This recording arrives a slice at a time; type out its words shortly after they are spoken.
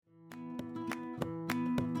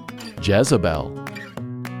Jezebel.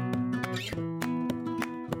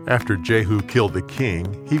 After Jehu killed the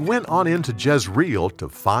king, he went on into Jezreel to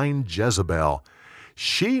find Jezebel.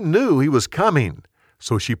 She knew he was coming,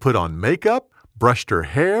 so she put on makeup, brushed her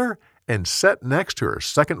hair, and sat next to her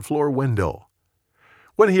second-floor window.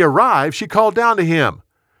 When he arrived, she called down to him,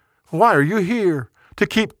 "Why are you here? To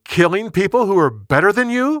keep killing people who are better than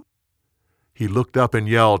you?" He looked up and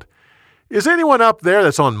yelled, "Is anyone up there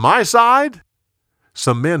that's on my side?"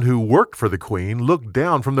 Some men who worked for the queen looked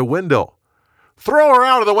down from the window. "Throw her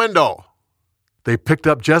out of the window!" They picked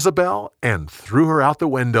up Jezebel and threw her out the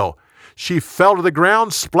window. She fell to the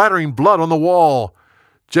ground, splattering blood on the wall.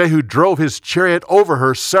 Jehu drove his chariot over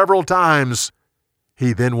her several times.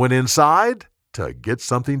 He then went inside to get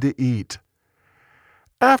something to eat.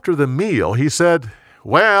 After the meal, he said,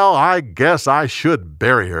 "Well, I guess I should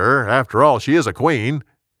bury her. After all, she is a queen."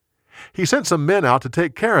 He sent some men out to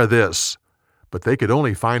take care of this, but they could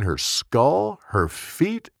only find her skull, her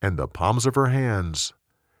feet, and the palms of her hands.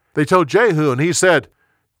 They told Jehu, and he said,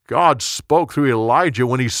 "God spoke through Elijah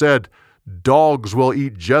when he said, 'Dogs will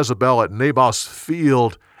eat Jezebel at Naboth's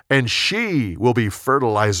field, and she will be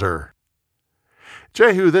fertilizer.'"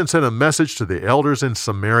 Jehu then sent a message to the elders in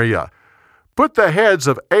Samaria. "Put the heads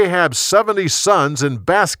of Ahab's 70 sons in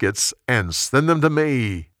baskets and send them to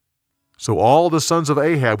me." So all the sons of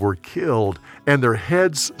Ahab were killed, and their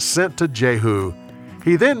heads sent to Jehu.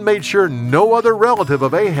 He then made sure no other relative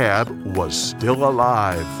of Ahab was still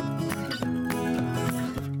alive.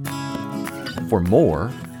 For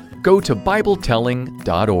more, go to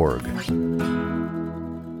BibleTelling.org.